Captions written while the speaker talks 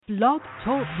Blog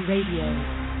Talk Radio.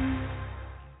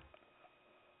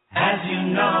 As you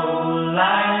know,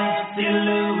 life's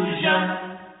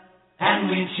illusion, and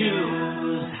we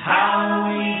choose how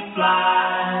we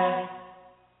fly.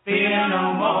 Fear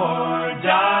no more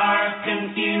dark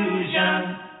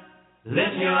confusion.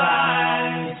 Lift your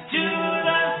eyes to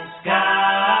the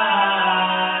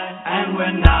sky, and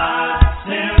we're not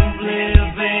simply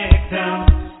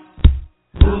victims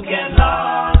who get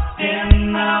lost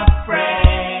in the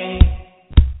fray.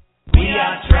 We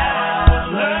are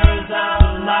travelers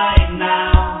of light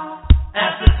now,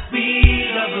 at the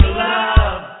speed of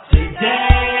love today.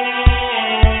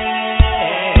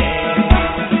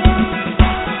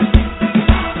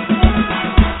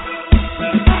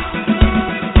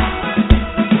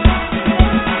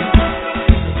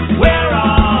 We're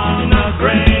on a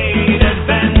great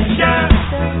adventure.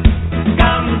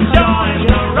 Come join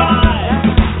the ride.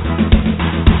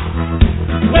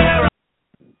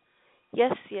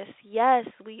 Yes,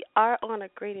 we are on a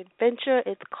great adventure.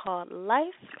 It's called life.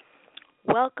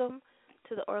 Welcome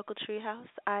to the Oracle Treehouse.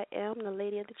 I am the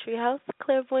lady of the treehouse,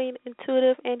 clairvoyant,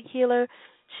 intuitive, and healer,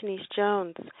 Shanice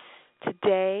Jones.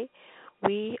 Today,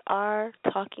 we are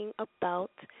talking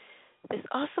about this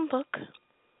awesome book.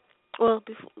 Well,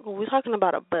 we're talking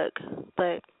about a book,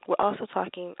 but we're also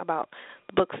talking about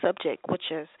the book subject, which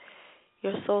is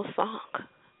your soul song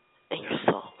and your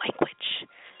soul language.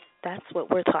 That's what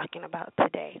we're talking about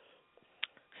today.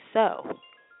 So,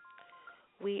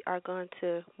 we are going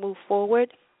to move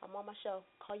forward. I'm on my show.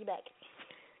 Call you back.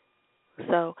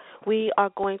 So, we are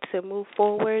going to move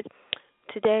forward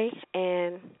today,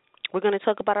 and we're going to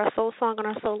talk about our soul song and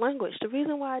our soul language. The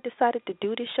reason why I decided to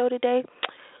do this show today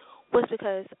was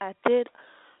because I did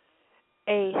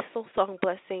a soul song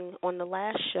blessing on the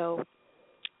last show,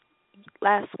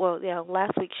 last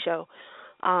week's show,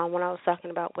 when I was talking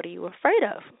about what are you afraid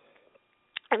of.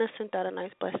 And I sent out a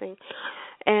nice blessing.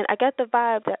 And I got the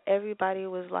vibe that everybody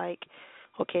was like,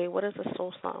 okay, what is a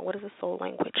soul song? What is a soul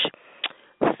language?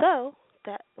 So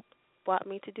that brought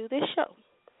me to do this show.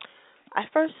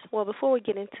 Before we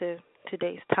get into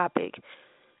today's topic,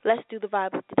 let's do the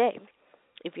vibe of the day.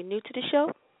 If you're new to the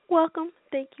show, welcome.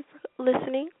 Thank you for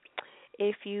listening.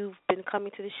 If you've been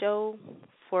coming to the show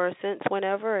since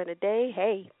whenever in a day,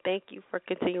 hey, thank you for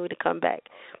continuing to come back.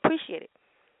 Appreciate it.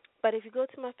 But if you go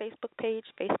to my Facebook page,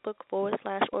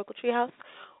 Facebook.com/Oracle Treehouse,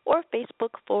 or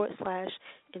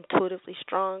Facebook.com/Intuitively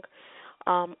Strong,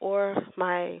 or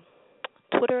my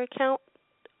Twitter account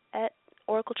at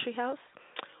Oracle Treehouse,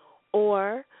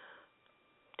 or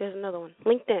there's another one,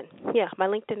 LinkedIn. Yeah, my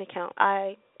LinkedIn account.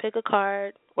 I pick a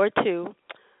card or two,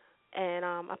 and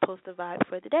I post the vibe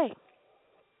for the day.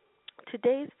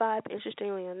 Today's vibe,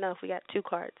 interestingly enough, we got two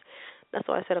cards. That's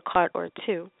why I said a card or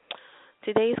two.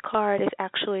 Today's card is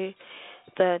actually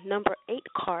the number 8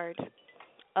 card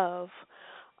of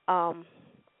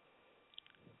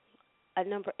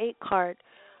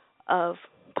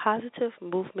positive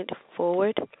movement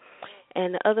forward,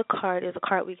 and the other card is a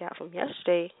card we got from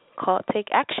yesterday called Take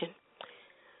Action.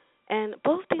 And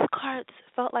both these cards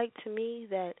felt like to me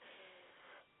that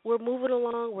we're moving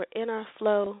along, we're in our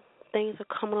flow, things are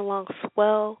coming along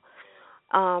swell.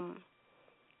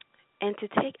 And to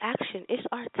take action, it's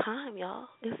our time, y'all.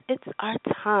 It's our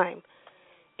time.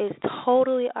 It's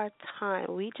totally our time.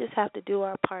 We just have to do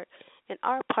our part. And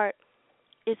our part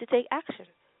is to take action,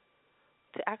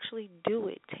 to actually do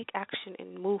it. Take action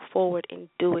and move forward and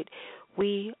do it.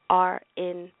 We are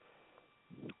on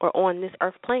this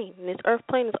earth plane. And this earth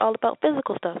plane is all about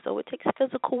physical stuff, so it takes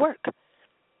physical work.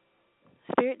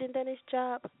 Spirit done its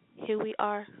job. Here we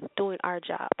are doing our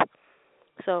job.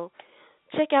 So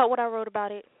check out what I wrote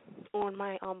about it on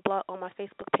my blog, on my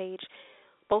Facebook page,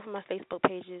 both of my Facebook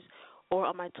pages, or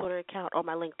on my Twitter account or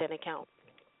my LinkedIn account,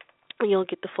 and you'll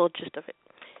get the full gist of it.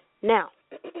 Now,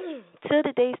 to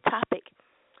today's topic,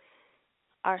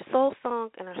 our soul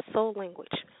song and our soul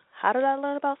language. How did I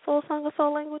learn about soul song and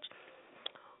soul language?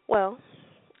 Well,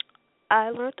 I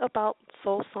learned about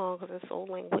soul songs and soul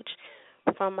language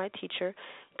from my teacher,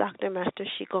 Dr.Master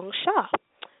Zhi Gang Sha.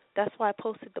 That's why I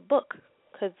posted the book,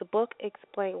 because the book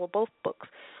explained, both books.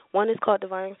 One is called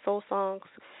Divine Soul Songs,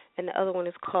 and the other one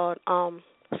is called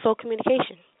Soul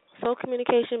Communication. Soul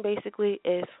communication basically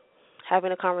is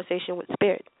having a conversation with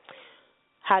spirit.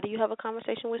 How do you have a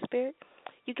conversation with spirit?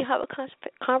 You can have a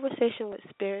conversation with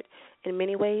spirit in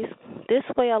many ways. This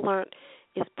way I learned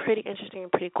is pretty interesting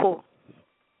and pretty cool.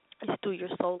 It's through your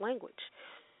soul language.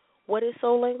 What is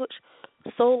soul language?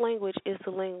 Soul language is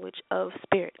the language of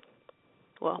spirit.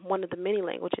 Well, one of the many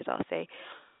languages, I'll say,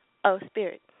 of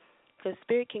spirit. Because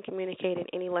spirit can communicate in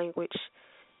any language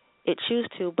it chooses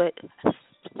to, but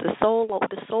The soul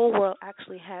world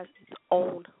actually has its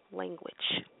own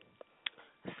language.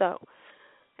 So,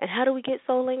 and how do we get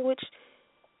soul language?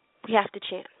 We have to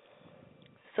chant.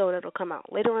 So that'll come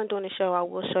out. Later on during the show, I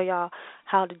will show y'all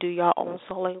how to do your own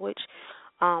soul language.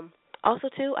 Um, Also,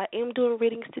 too, I am doing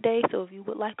readings today, so if you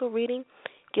would like a reading,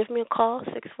 give me a call.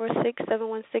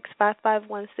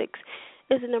 646-716-5516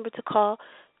 is the number to call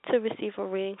to receive a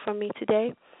reading from me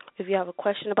today. If you have a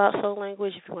question about soul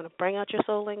language, if you want to bring out your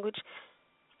soul language,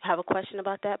 have a question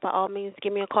about that, by all means,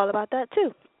 give me a call about that,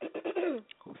 too.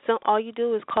 So all you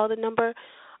do is call the number,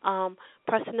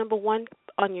 press the number 1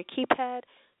 on your keypad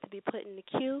to be put in the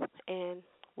queue, and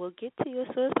we'll get to you as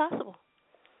soon as possible.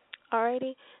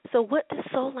 Alrighty. So what does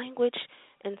soul language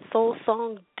and soul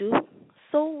song do?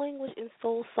 Soul language and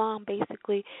soul song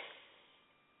basically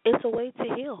is a way to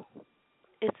heal.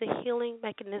 It's a healing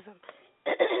mechanism.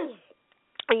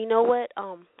 And you know what?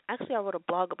 Actually, I wrote a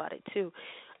blog about it too.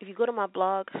 If you go to my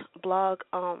my blog,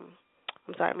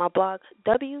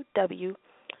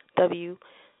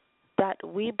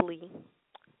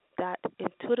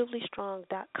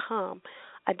 www.weebly.intuitivelystrong.com.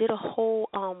 I did a whole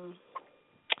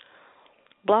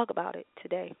blog about it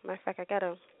today. Matter of fact, I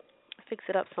gotta fix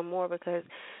it up some more because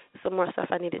some more stuff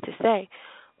I needed to say.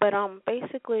 But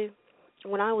basically,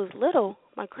 when I was little,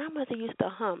 my grandmother used to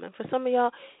hum, and for some of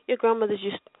y'all, your grandmothers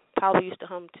probably used to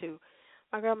hum too.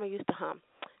 My grandma used to hum,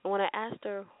 and when I asked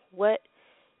her what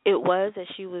it was that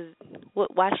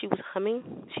why she was humming,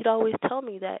 she'd always tell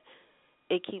me that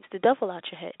it keeps the devil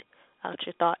out your head, out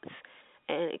your thoughts,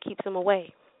 and it keeps them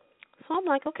away. So I'm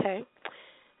like, okay.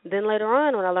 Then later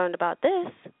on, when I learned about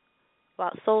this,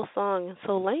 about soul song and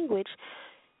soul language,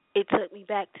 it took me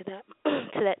back to that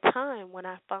to that time when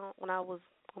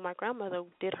my grandmother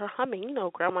did her humming. You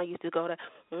know, grandma used to go to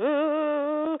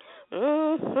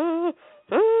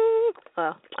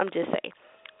well, I'm just saying.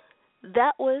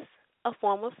 That was a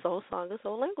form of soul song and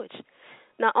soul language.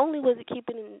 Not only was it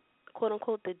keeping, quote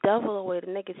unquote, the devil away, the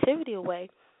negativity away,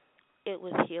 it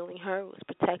was healing her, it was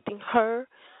protecting her,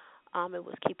 it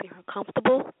was keeping her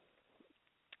comfortable,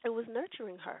 it was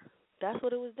nurturing her. That's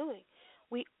what it was doing.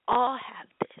 We all have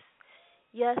this.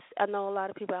 Yes, I know a lot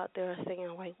of people out there are saying,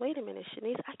 like, wait a minute,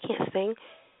 Shanice, I can't sing.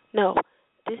 No,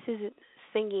 this isn't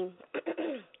singing.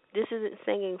 This isn't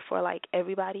singing for, like,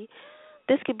 everybody.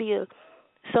 This could be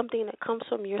something that comes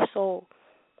from your soul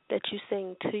that you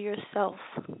sing to yourself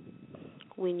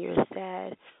when you're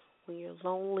sad, when you're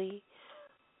lonely,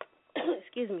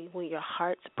 when your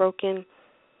heart's broken.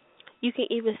 You can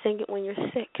even sing it when you're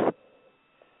sick.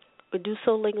 Or do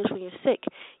soul language when you're sick.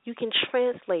 You can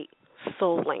translate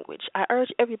soul language. I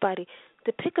urge everybody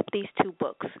to pick up these 2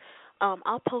 books.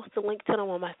 I'll post a link to them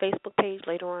on my Facebook page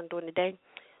later on during the day.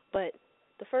 But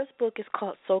the first book is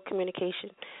called Soul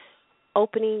Communication,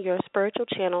 Opening Your Spiritual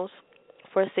Channels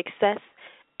for Success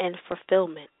and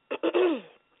Fulfillment.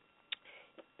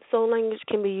 Soul language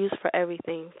can be used for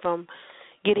everything, from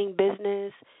getting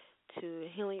business to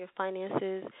healing your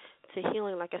finances to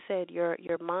healing, like I said, your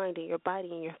mind and your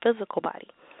body and your physical body.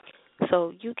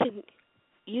 So you can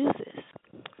use this.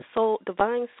 So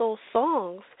Divine Soul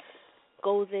Songs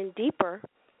goes in deeper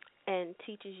and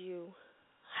teaches you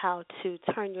how to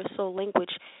turn your soul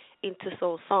language into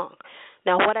soul song.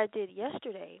 Now, what I did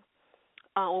yesterday,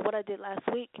 or what I did last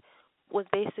week, was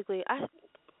basically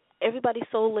everybody's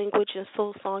soul language and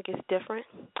soul song is different.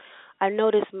 I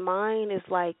noticed mine is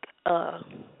like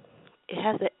it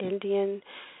has an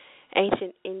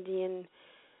ancient Indian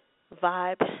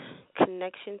vibe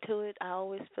connection to it. I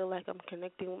always feel like I'm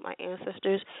connecting with my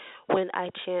ancestors when I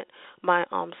chant my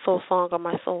soul song or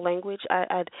my soul language.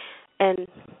 And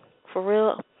for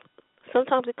real,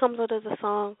 sometimes it comes out as a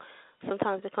song,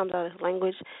 sometimes it comes out as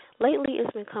language. Lately,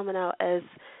 it's been coming out as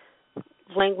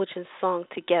language and song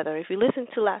together. If you listen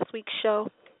to last week's show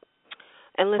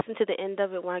and listen to the end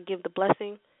of it where I give the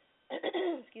blessing,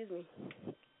 excuse me,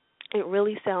 it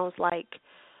really sounds like,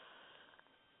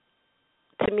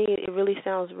 to me, it really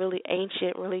sounds really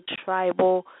ancient, really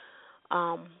tribal,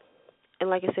 and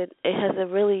like I said, it has a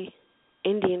really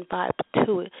Indian vibe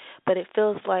to it, but it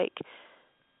feels like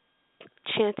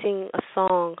chanting a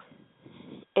song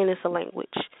and it's a language.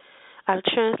 I've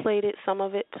translated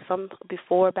some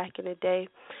before back in the day.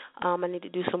 I need to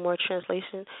do some more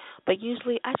translation, but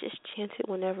usually I just chant it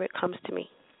whenever it comes to me.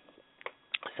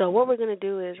 So what we're going to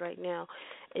do right now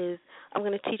is I'm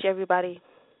going to teach everybody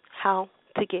how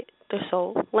to get their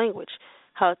soul language,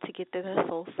 how to get to their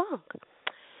soul song.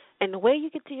 And the way you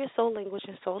get to your soul language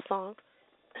and soul song,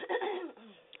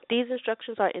 these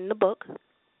instructions are in the book,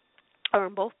 or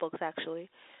in both books actually,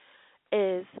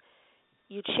 is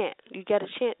you chant. You got to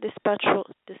chant this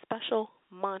special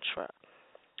mantra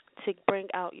to bring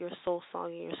out your soul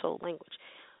song and your soul language.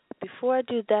 Before I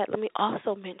do that, let me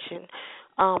also mention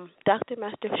Dr.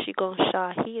 Master Zhi Gang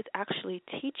Sha. He is actually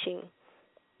teaching,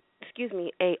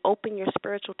 a Open Your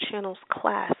Spiritual Channels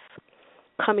class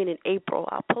coming in April.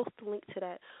 I'll post the link to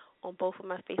that on both of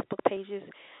my Facebook pages.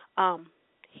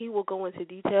 He will go into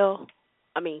detail.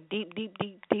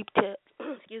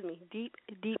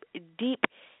 Deep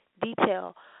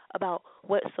detail about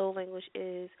what soul language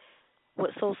is,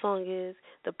 what soul song is,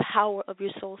 the power of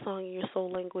your soul song and your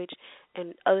soul language,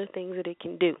 and other things that it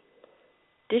can do.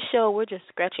 This show, we're just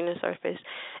scratching the surface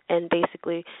and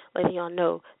basically letting y'all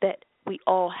know that we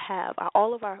all have a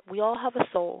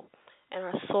soul, and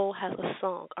our soul has a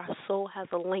song. Our soul has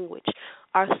a language.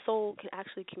 Our soul can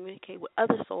actually communicate with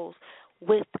other souls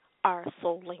with our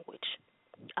soul language.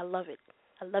 I love it.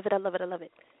 I love it. I love it. I love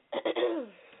it.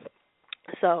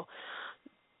 So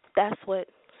that's what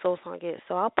soul song is.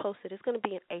 So I'll post it. It's going to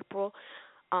be in April.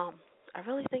 I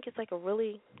really think it's like a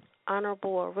really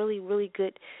honorable, or really, really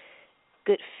good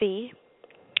fee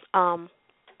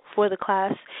for the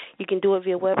class. You can do it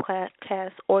via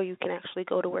webcast, or you can actually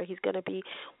go to where he's going to be,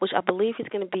 which I believe he's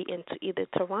going to be in either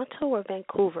Toronto or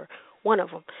Vancouver, one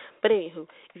of them. But anywho,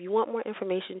 if you want more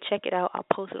information, check it out. I'll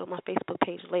post it on my Facebook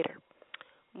page later.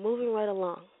 Moving right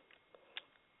along.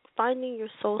 Finding your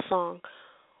soul song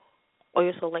or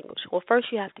your soul language. Well,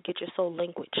 first you have to get your soul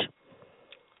language.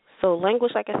 So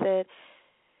language, like I said,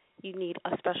 you need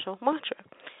a special mantra.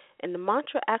 And the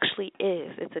mantra actually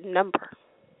it's a number.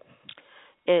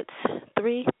 It's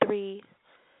 33968115.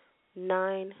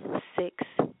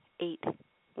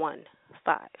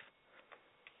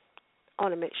 I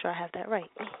want to make sure I have that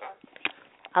right.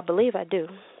 I believe I do.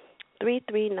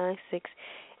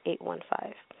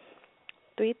 33968115.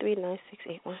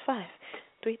 33968115.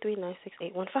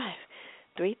 33968115.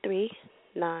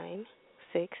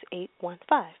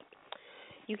 33968115.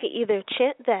 You can either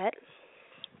chant that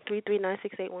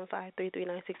 33968115,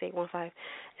 33968115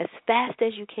 as fast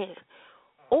as you can,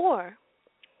 or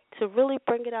to really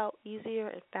bring it out easier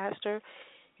and faster,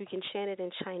 you can chant it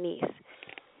in Chinese,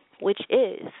 which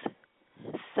is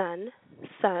sun,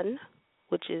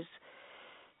 which is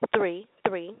 3,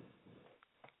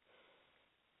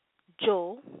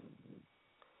 Zhou,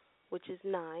 which is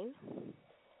 9,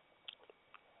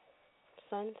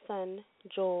 sun,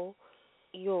 Zhou,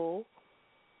 Yu,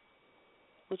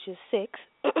 which is 6,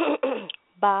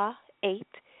 Ba, 8,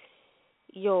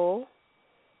 Yo,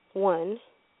 1,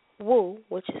 Wu,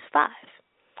 which is 5.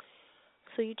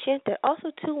 So you chant that.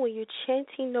 Also, too, when you're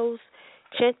chanting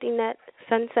that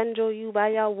Sun Zhou Yu Ba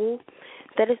Ya Wu,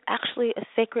 that is actually a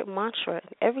sacred mantra.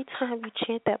 Every time you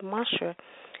chant that mantra,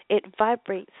 it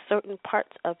vibrates certain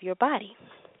parts of your body.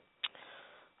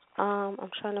 I'm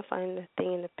trying to find the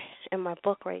thing in my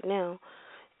book right now.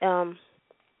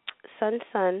 Sun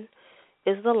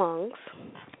is the lungs.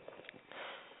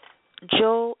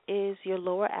 Zhou is your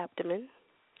lower abdomen.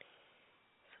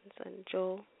 Sun,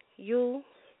 Zhou.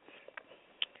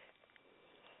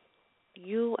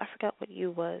 Yu, I forgot what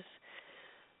Yu was.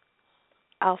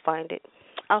 I'll find it.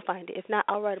 If not,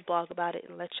 I'll write a blog about it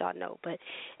and let y'all know. But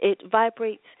it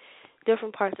vibrates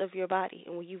different parts of your body.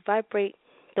 And when you vibrate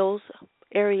those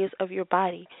areas of your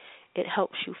body, it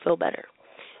helps you feel better.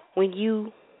 When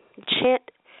you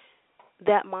chant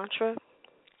that mantra,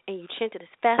 and you chant it as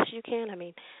fast as you can,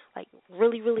 like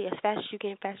really, really as fast as you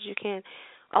can,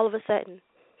 all of a sudden,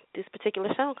 this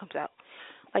particular sound comes out.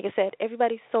 Like I said,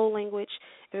 everybody's soul language,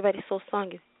 everybody's soul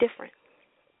song is different.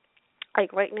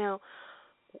 Like right now,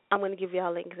 I'm going to give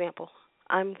y'all an example.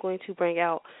 I'm going to bring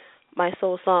out my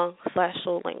soul song /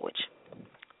 soul language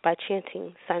by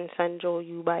chanting San Zhou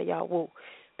Yu Ba Ya Wu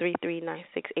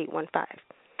 33968115.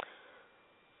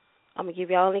 I'm going to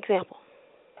give y'all an example.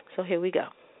 So here we go.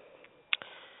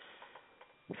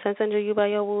 San Zhou Yu Ba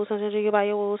Ya Wu, San Zhou Yu Ba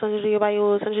Ya Wu, San Zhou Yu Ba Ya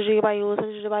Wu, San Zhou Yu Ba Ya Wu, San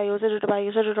Zhou Yu Ba Ya Wu, San Zhou Yu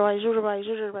Ba Ya Wu, San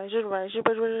Zhou Yu Ba Ya Wu,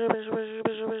 San Zhou Yu Ba Ya Wu, San Zhou Yu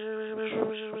Ba Ya Wu.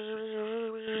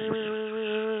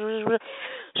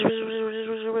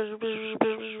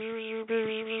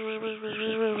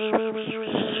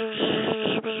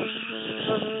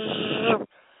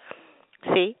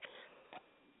 See?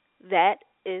 That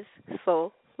is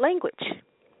soul language.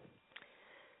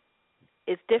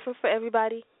 It's different for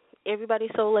everybody.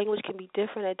 Everybody's soul language can be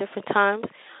different at different times.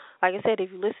 Like I said,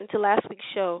 if you listen to last week's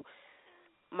show,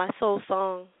 my soul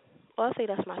song, I'll say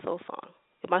that's my soul song.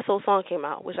 If my soul song came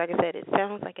out, which, like I said, it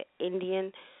sounds like an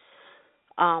Indian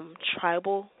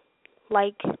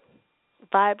tribal-like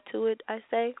vibe to it, I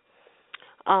say.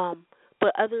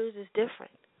 But others is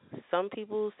different. Some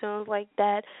people sounds like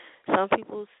that. Some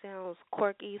people sounds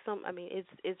quirky.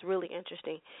 It's really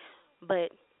interesting.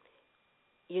 But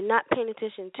you're not paying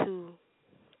attention to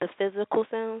the physical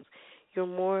sounds, you're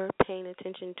more paying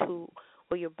attention to,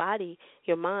 or your body,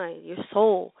 your mind, your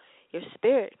soul, your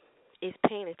spirit is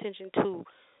paying attention to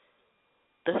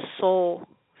the soul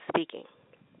speaking.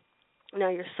 Now,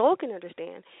 your soul can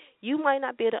understand. You might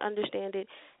not be able to understand it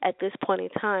at this point in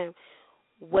time,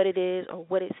 what it is or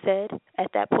what it said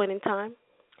at that point in time,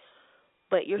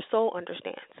 but your soul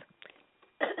understands.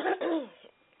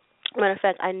 Matter of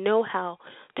fact, I know how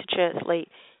to translate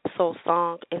soul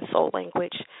song and soul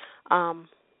language. I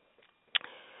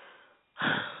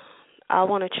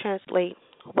want to translate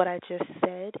what I just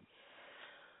said,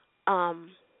 and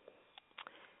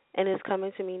it's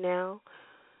coming to me now.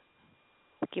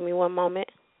 Give me one moment.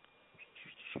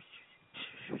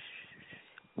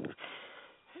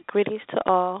 Greetings to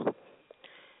all.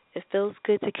 It feels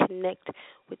good to connect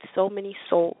with so many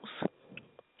souls.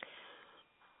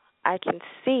 I can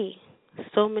see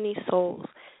so many souls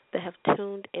that have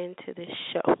tuned into this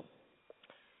show.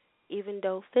 Even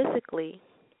though physically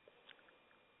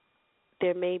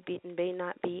there may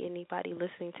not be anybody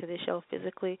listening to this show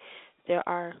physically, there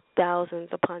are thousands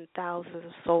upon thousands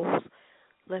of souls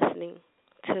listening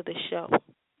to the show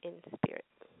in spirit.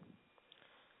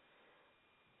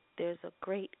 There's a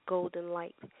great golden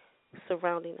light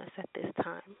surrounding us at this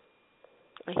time,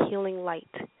 a healing light.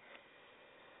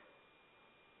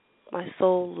 My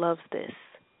soul loves this.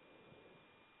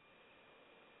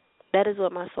 That is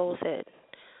what my soul said.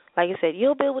 Like I said,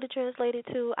 you'll be able to translate it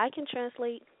too. I can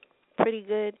translate pretty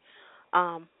good,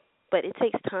 but it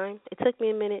takes time. It took me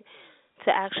a minute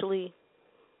to actually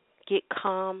get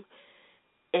calm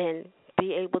and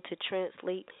be able to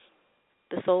translate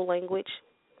the soul language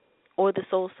or the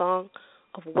soul song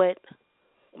of what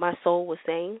my soul was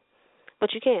saying.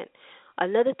 But you can.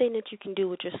 Another thing that you can do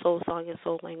with your soul song and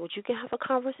soul language, you can have a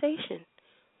conversation.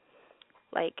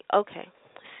 Like, okay,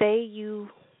 say you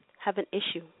have an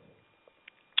issue.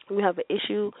 You have an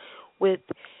issue with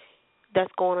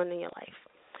that's going on in your life.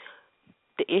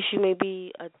 The issue may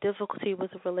be a difficulty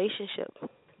with a relationship.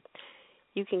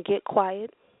 You can get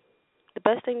quiet. The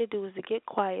best thing to do is to get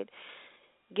quiet,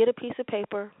 get a piece of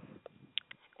paper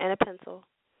and a pencil,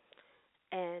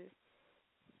 and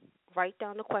write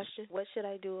down the question, what should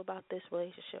I do about this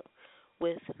relationship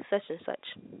with such and such?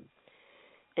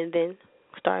 And then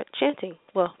start chanting.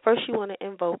 Well, first you want to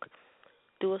invoke,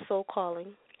 do a soul calling,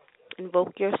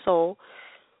 invoke your soul.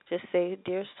 Just say,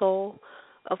 dear soul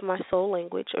of my soul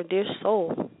language, or dear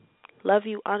soul, love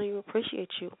you, honor you, appreciate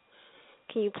you.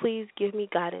 Can you please give me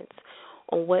guidance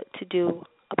on what to do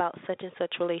about such and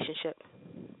such relationship?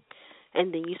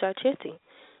 And then you start chanting.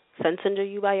 Sansunder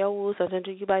you by your woo,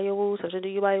 sansunder you by your woo,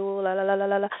 sansunder you by your woo, la la la la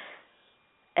la la.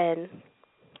 And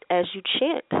as you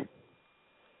chant,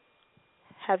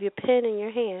 have your pen in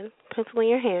your hand, pencil in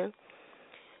your hand,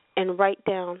 and write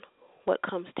down what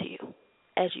comes to you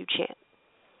as you chant.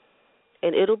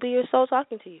 And it'll be your soul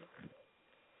talking to you.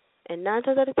 And 9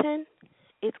 times out of 10,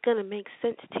 it's going to make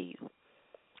sense to you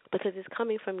because it's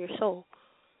coming from your soul.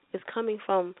 It's coming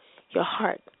from your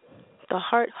heart. The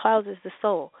heart houses the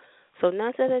soul. So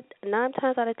 9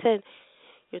 times out of 10,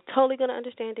 you're totally going to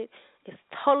understand it. It's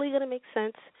totally going to make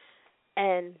sense.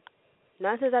 And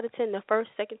 9 times out of 10, the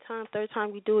first, second time, third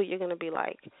time you do it, you're going to be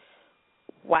like,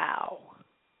 wow.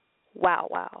 Wow,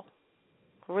 wow.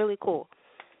 Really cool.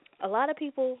 A lot of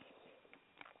people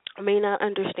may not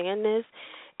understand this,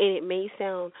 and it may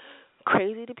sound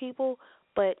crazy to people,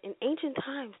 but in ancient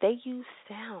times, they used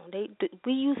sound.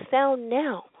 We use sound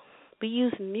now. We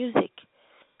use music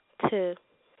to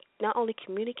not only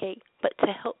communicate, but to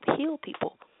help heal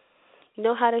people. You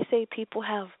know how they say people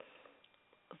have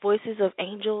voices of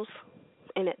angels,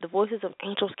 and that the voices of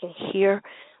angels can hear?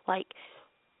 Like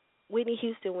Whitney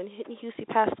Houston, when Whitney Houston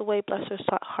passed away, bless her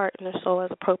heart and her soul as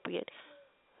appropriate,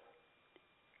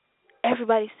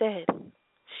 everybody said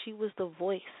she was the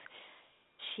voice.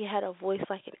 She had a voice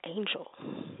like an angel.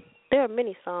 There are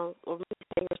many songs or many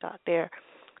singers out there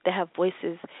that have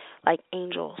voices like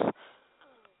angels,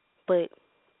 but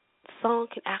song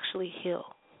can actually heal.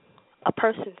 A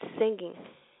person singing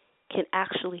can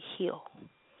actually heal.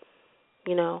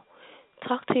 You know,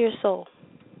 talk to your soul.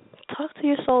 Talk to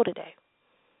your soul today.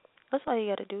 That's all you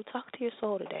got to do. Talk to your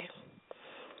soul today.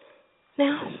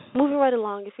 Now, moving right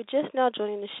along, if you're just now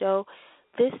joining the show,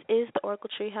 this is the Oracle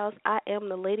Treehouse. I am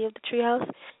the Lady of the Treehouse,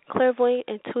 clairvoyant,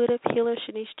 intuitive healer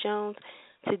Shanice Jones.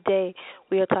 Today,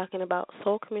 we are talking about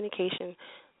soul communication,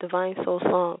 divine soul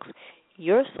songs,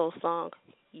 your soul song,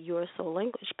 your soul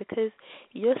language, because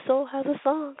your soul has a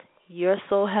song, your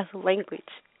soul has a language,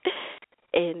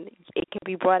 and it can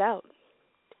be brought out.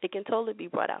 It can totally be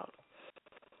brought out.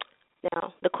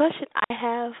 Now, the question I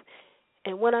have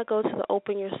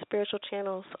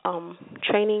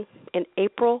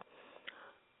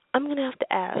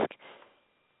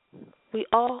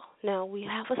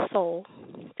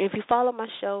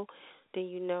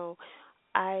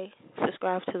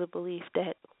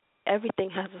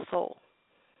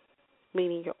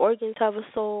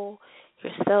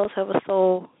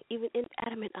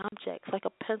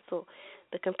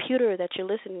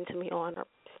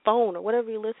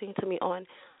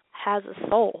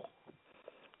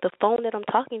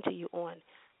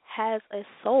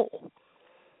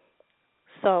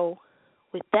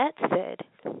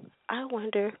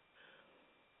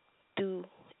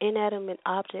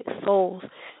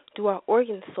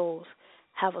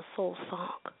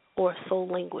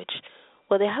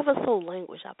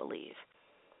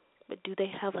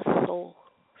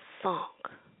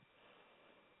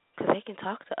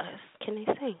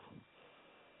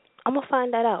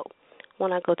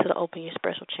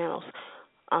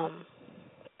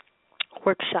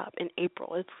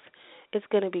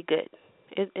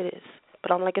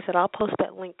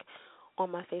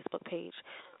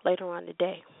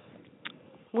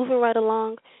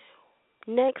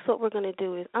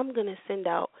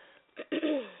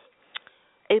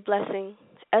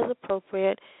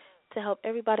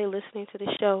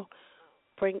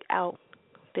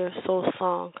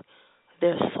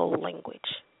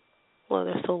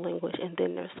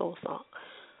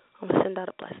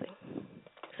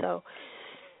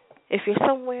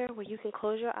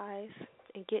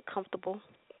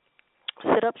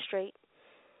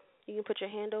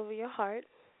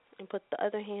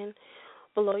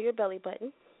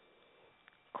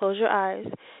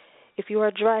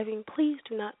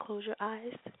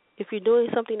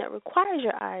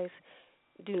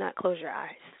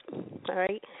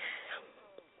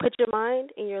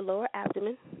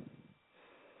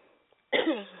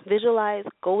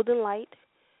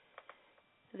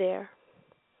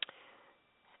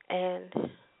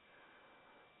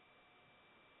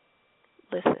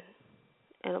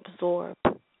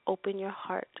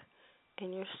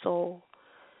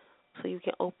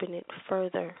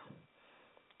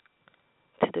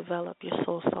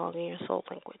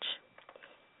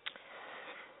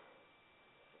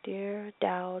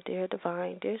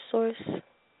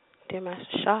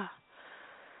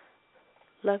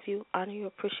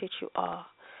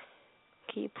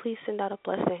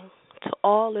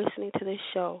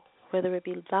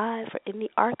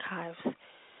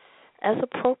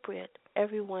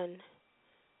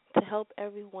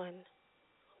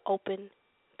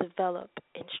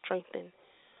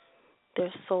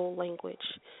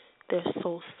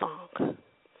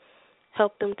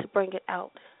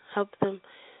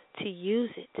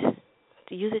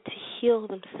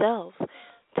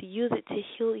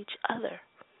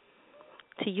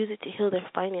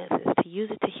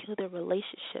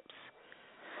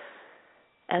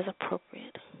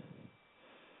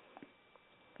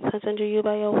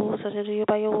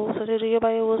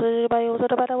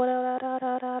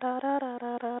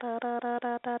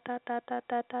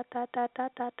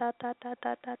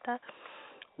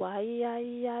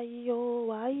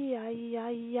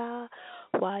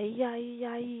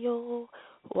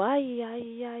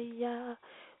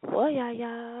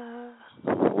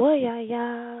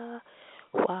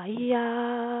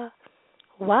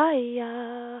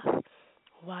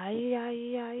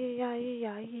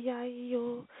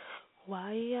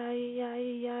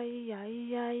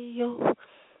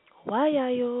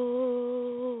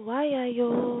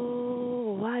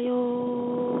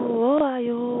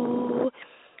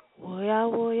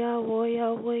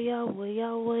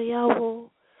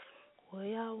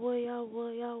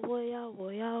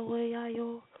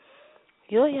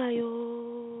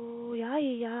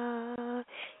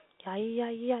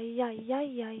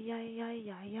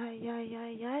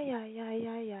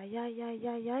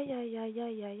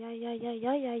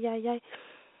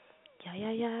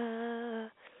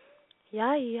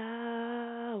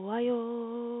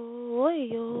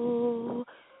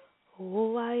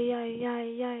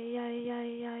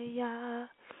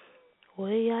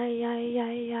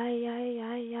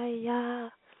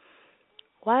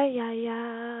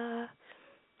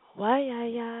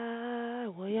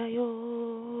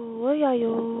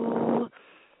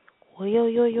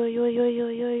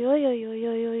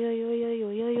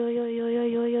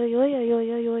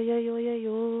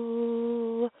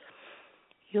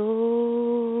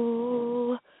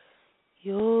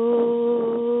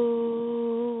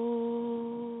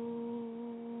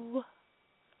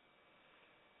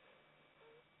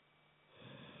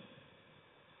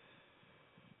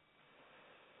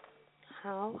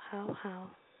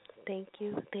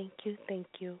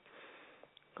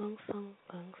Gang song,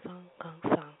 gang song, gang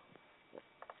song.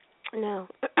 Now,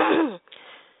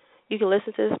 you can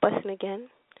listen to this lesson again.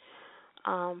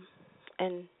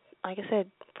 And like I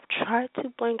said, try to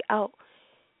bring out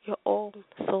your own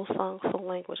soul song, soul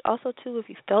language. Also, too, if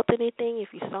you felt anything,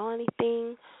 if you saw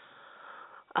anything,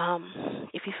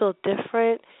 if you feel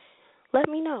different, let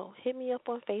me know. Hit me up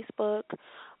on Facebook,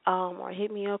 or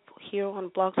hit me up here on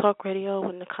Blog Talk Radio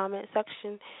in the comment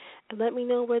section, and let me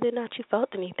know whether or not you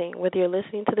felt anything, whether you're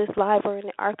listening to this live or in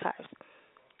the archives.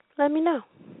 Let me know.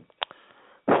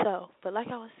 So, but like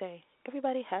I was saying,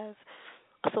 everybody has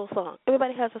a soul song.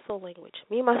 Everybody has a soul language.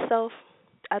 Me myself,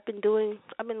 I've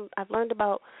learned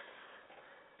about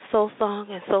soul song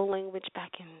and soul language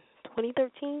back in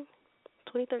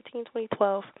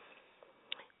 2012,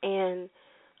 and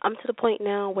I'm to the point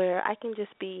now where I can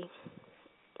just be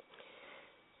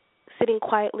sitting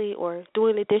quietly or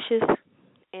doing the dishes,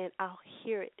 and I'll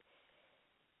hear it.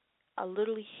 I'll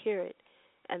literally hear it,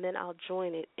 and then I'll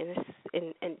join it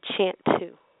and chant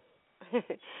too.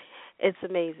 It's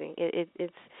amazing.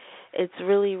 It's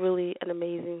really, really an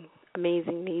amazing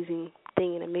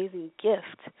thing, an amazing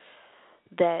gift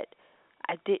that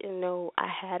I didn't know I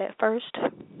had at first,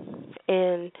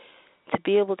 and to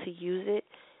be able to use it,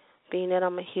 being that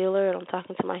I'm a healer and I'm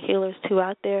talking to my healers too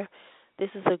out there, this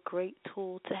is a great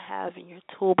tool to have in your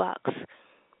toolbox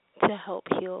to help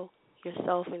heal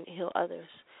yourself and heal others,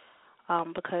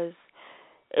 because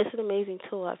it's an amazing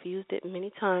tool. I've used it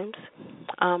many times.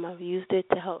 I've used it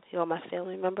to help heal my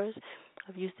family members.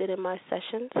 I've used it in my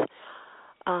sessions,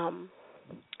 and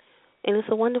it's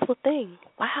a wonderful thing.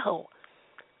 Wow,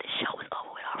 the show is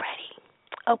over with already.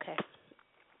 Okay,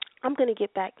 I'm going to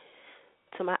get back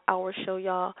to my hour show,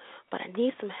 y'all, but I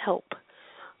need some help.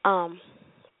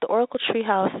 The Oracle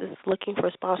Treehouse is looking for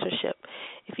sponsorship.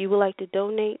 If you would like to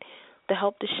donate to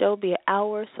help the show be an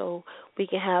hour so we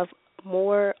can have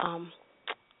more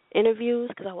interviews,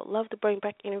 because I would love to bring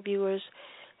back interviewers,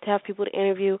 to have people to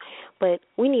interview, but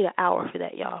we need an hour for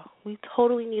that, y'all. We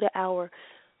totally need an hour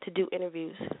to do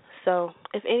interviews. So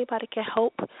if anybody can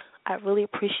help, I'd really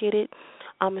appreciate it.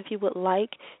 If you would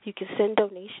like, you can send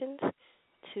donations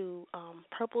to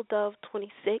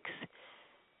purpledove26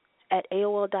 at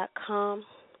AOL.com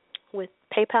with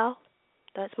PayPal.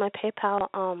 That's my PayPal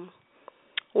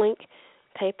link,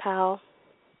 PayPal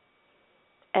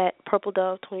at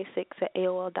purpledove26 at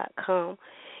AOL.com.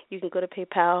 You can go to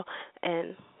PayPal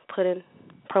and put in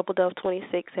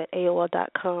purpledove26 at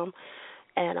AOL.com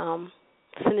and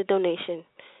send a donation.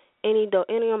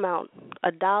 Any amount,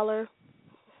 $1,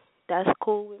 that's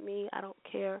cool with me. I don't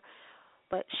care.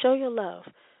 But show your love.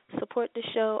 Support the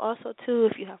show. Also, too,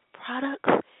 if you have products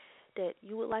that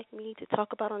you would like me to talk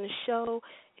about on the show,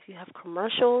 if you have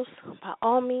commercials, by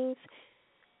all means,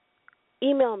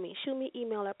 email me. Shoot me an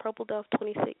email at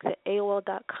purpledove26 at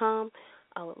AOL.com.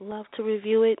 I would love to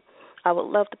review it. I would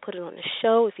love to put it on the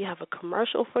show. If you have a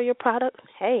commercial for your product,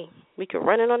 hey, we can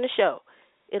run it on the show.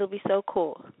 It'll be so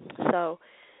cool. So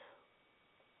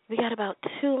we got about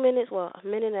 2 minutes, a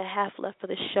minute and a half left for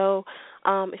the show.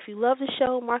 If you love the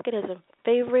show, mark it as a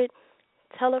favorite.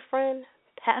 Tell a friend.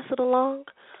 Pass it along.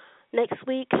 Next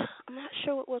week, I'm not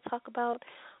sure what we'll talk about.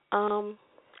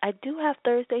 I do have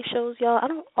Thursday shows, y'all. I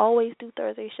don't always do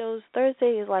Thursday shows.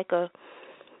 Thursday is like a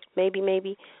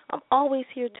maybe. I'm always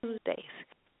here Tuesdays.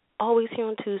 Always here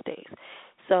on Tuesdays.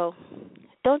 So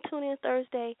don't tune in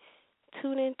Thursday.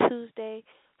 Tune in Tuesday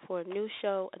for a new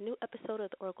show, a new episode of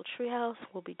the Oracle Treehouse.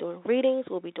 We'll be doing readings.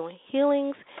 We'll be doing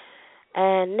healings.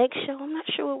 And next show, I'm not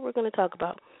sure what we're going to talk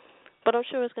about, but I'm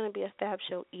sure it's going to be a fab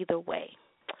show either way.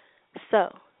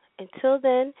 So until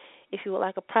then, if you would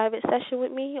like a private session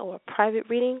with me or a private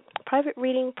reading, private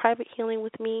healing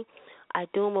with me, I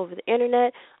do them over the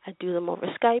internet. I do them over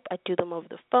Skype. I do them over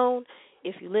the phone.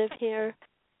 If you live here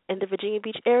in the Virginia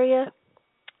Beach area,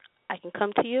 I can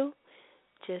come to you.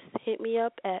 Just hit me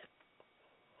up at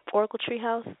Oracle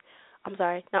Treehouse. I'm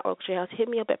sorry, not Oracle Treehouse. Hit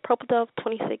me up at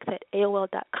purpledove26 at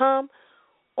AOL.com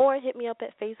or hit me up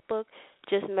at Facebook.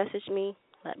 Just message me.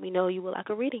 Let me know you would like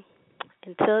a reading.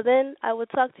 Until then, I will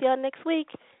talk to y'all next week.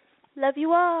 Love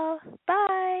you all.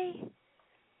 Bye.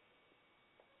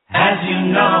 As you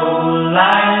know,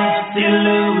 life's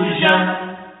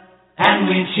illusion, and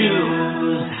we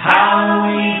choose how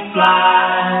we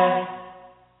fly.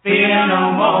 Fear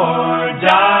no more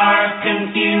dark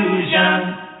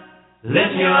confusion.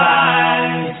 Lift your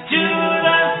eyes to